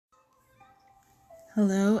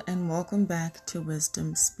Hello and welcome back to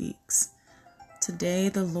Wisdom Speaks. Today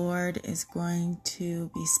the Lord is going to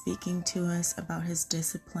be speaking to us about his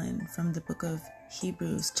discipline from the book of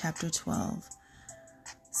Hebrews chapter 12.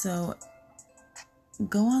 So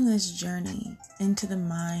go on this journey into the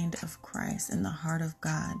mind of Christ and the heart of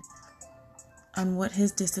God on what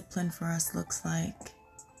his discipline for us looks like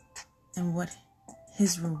and what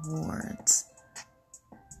his rewards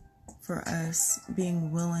for us being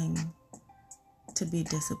willing to be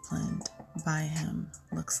disciplined by him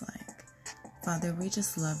looks like. Father, we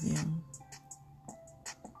just love you.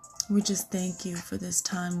 We just thank you for this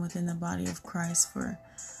time within the body of Christ, for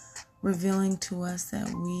revealing to us that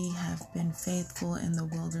we have been faithful in the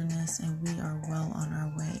wilderness and we are well on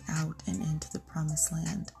our way out and into the promised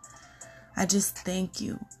land. I just thank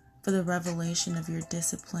you for the revelation of your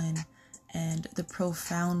discipline and the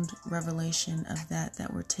profound revelation of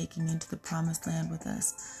that we're taking into the promised land with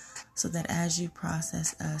us, so that as you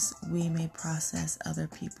process us, we may process other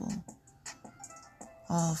people.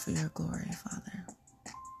 All for your glory, Father.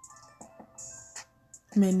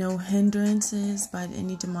 May no hindrances by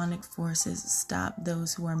any demonic forces stop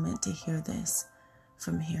those who are meant to hear this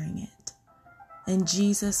from hearing it. In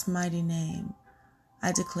Jesus' mighty name,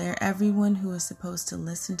 I declare everyone who is supposed to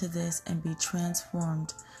listen to this and be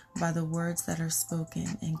transformed by the words that are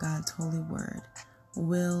spoken in God's holy word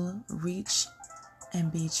will reach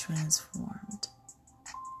and be transformed.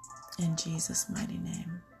 In Jesus' mighty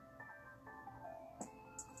name.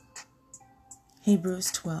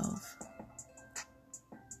 Hebrews 12.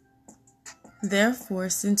 Therefore,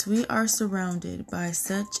 since we are surrounded by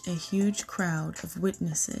such a huge crowd of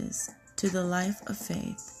witnesses to the life of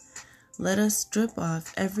faith, let us strip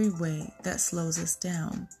off every weight that slows us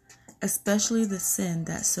down, especially the sin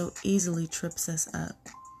that so easily trips us up.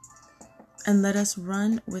 And let us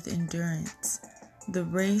run with endurance the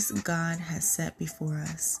race God has set before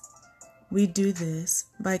us. We do this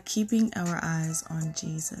by keeping our eyes on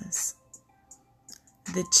Jesus,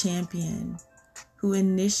 the champion who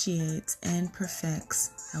initiates and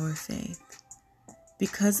perfects our faith.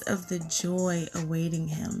 Because of the joy awaiting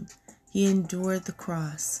him, he endured the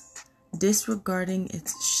cross, disregarding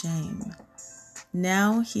its shame.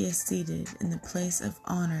 Now he is seated in the place of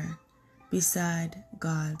honor beside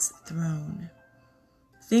God's throne.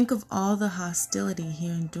 Think of all the hostility he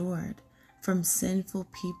endured from sinful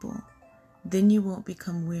people. Then you won't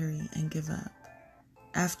become weary and give up.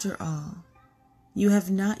 After all, you have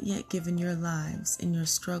not yet given your lives in your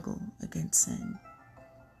struggle against sin.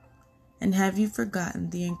 And have you forgotten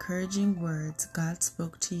the encouraging words God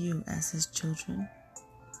spoke to you as his children?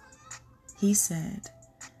 He said,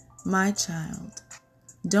 "My child,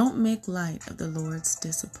 don't make light of the Lord's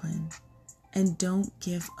discipline, and don't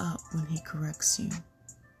give up when he corrects you.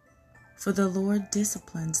 For the Lord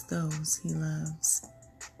disciplines those he loves,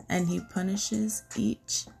 and he punishes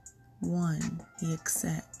each one he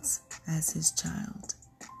accepts as his child.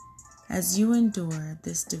 As you endure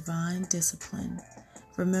this divine discipline,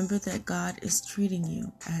 remember that God is treating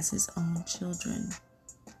you as his own children.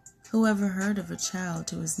 Who ever heard of a child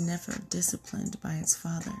who is never disciplined by its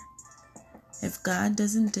father? If God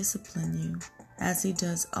doesn't discipline you as he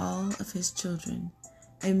does all of his children,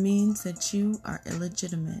 it means that you are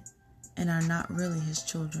illegitimate and are not really his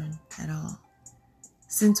children at all.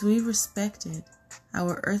 Since we respected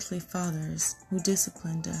our earthly fathers who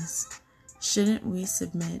disciplined us, shouldn't we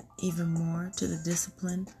submit even more to the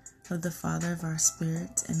discipline of the Father of our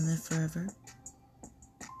spirits and live forever?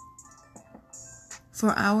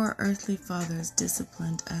 For our earthly fathers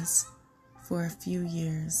disciplined us for a few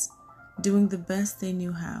years, doing the best they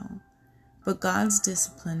knew how. But God's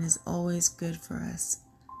discipline is always good for us,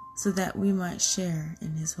 so that we might share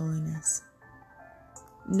in his holiness.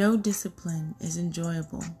 No discipline is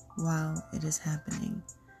enjoyable while it is happening.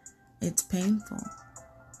 It's painful,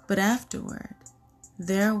 but afterward,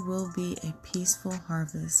 there will be a peaceful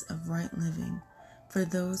harvest of right living for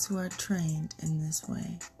those who are trained in this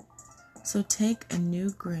way. So take a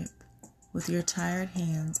new grip with your tired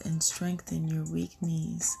hands and strengthen your weak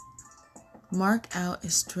knees. Mark out a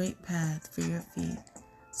straight path for your feet,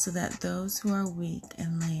 so that those who are weak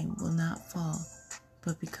and lame will not fall,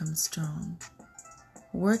 but become strong.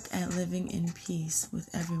 Work at living in peace with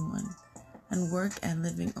everyone, and work at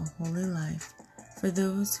living a holy life, for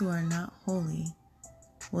those who are not holy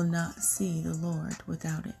will not see the Lord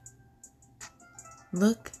without it.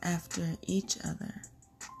 Look after each other,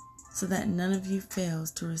 so that none of you fails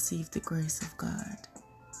to receive the grace of God.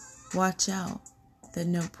 Watch out that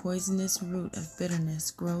no poisonous root of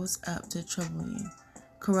bitterness grows up to trouble you,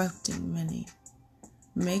 corrupting many.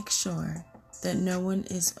 Make sure that no one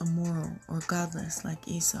is immoral or godless like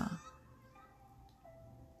Esau,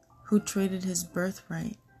 who traded his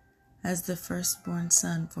birthright as the firstborn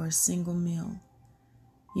son for a single meal.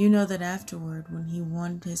 You know that afterward, when he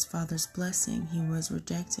wanted his father's blessing, he was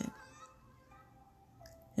rejected.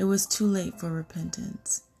 It was too late for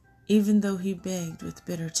repentance, even though he begged with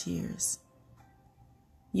bitter tears.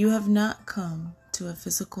 You have not come to a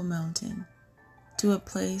physical mountain, to a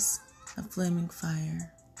place of flaming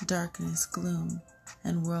fire, darkness, gloom,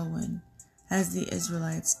 and whirlwind, as the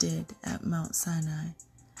Israelites did at Mount Sinai.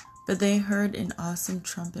 But they heard an awesome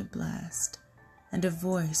trumpet blast, and a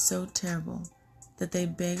voice so terrible that they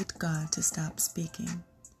begged God to stop speaking.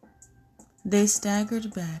 They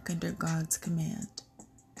staggered back under God's command.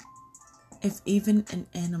 If even an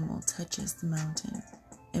animal touches the mountain,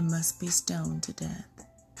 it must be stoned to death.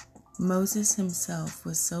 Moses himself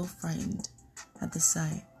was so frightened at the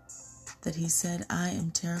sight that he said, I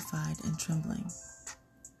am terrified and trembling.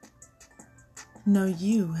 No,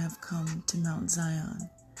 you have come to Mount Zion,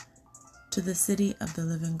 to the city of the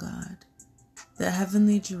living God, the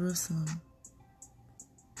heavenly Jerusalem,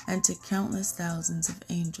 and to countless thousands of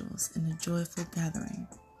angels in a joyful gathering.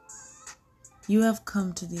 You have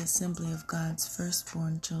come to the assembly of God's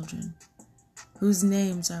firstborn children, whose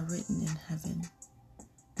names are written in heaven.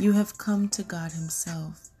 You have come to God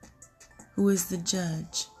himself, who is the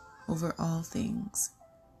judge over all things.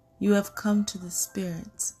 You have come to the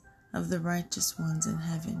spirits of the righteous ones in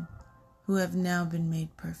heaven, who have now been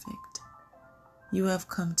made perfect. You have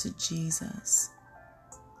come to Jesus,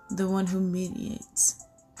 the one who mediates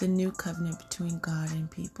the new covenant between God and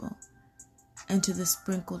people, and to the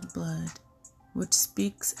sprinkled blood, which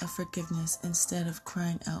speaks of forgiveness instead of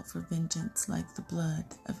crying out for vengeance like the blood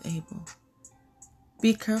of Abel.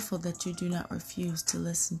 Be careful that you do not refuse to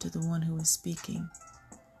listen to the one who is speaking.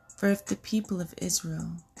 For if the people of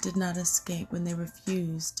Israel did not escape when they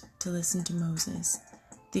refused to listen to Moses,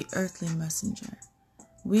 the earthly messenger,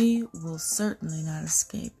 we will certainly not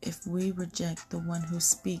escape if we reject the one who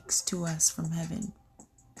speaks to us from heaven.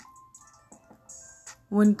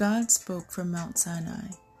 When God spoke from Mount Sinai,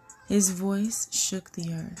 his voice shook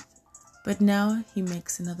the earth, but now he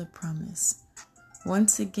makes another promise.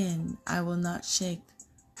 Once again, I will not shake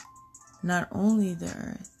not only the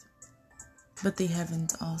earth, but the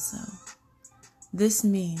heavens also. This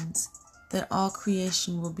means that all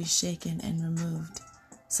creation will be shaken and removed,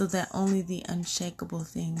 so that only the unshakable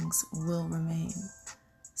things will remain.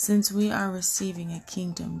 Since we are receiving a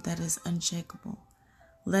kingdom that is unshakable,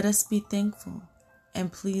 let us be thankful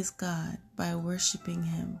and please God by worshiping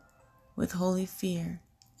him with holy fear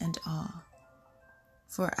and awe.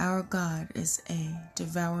 For our God is a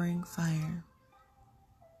devouring fire.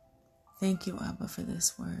 Thank you, Abba, for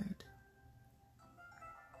this word.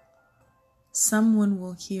 Someone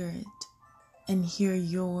will hear it and hear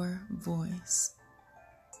your voice.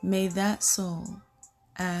 May that soul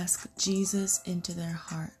ask Jesus into their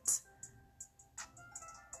hearts,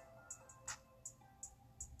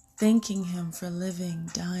 thanking him for living,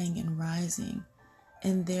 dying, and rising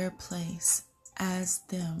in their place as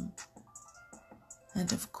them,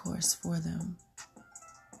 and of course for them,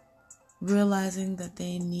 realizing that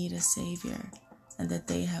they need a Savior and that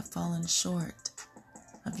they have fallen short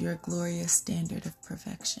of your glorious standard of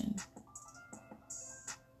perfection.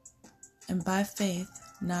 And by faith,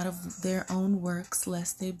 not of their own works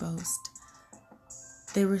lest they boast,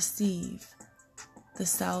 they receive the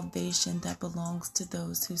salvation that belongs to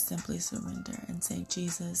those who simply surrender and say,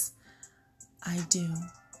 Jesus, I do.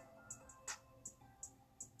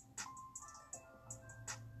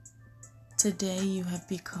 Today you have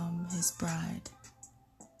become his bride.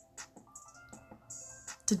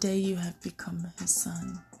 Today you have become his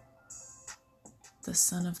son, the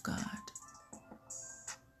Son of God,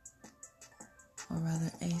 or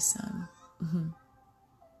rather a son.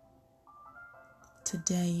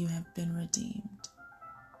 Today you have been redeemed.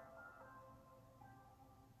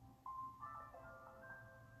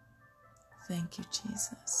 Thank you,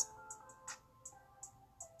 Jesus.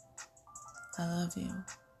 I love you.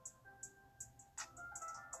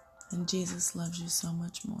 And Jesus loves you so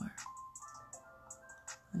much more.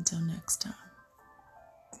 Until next time.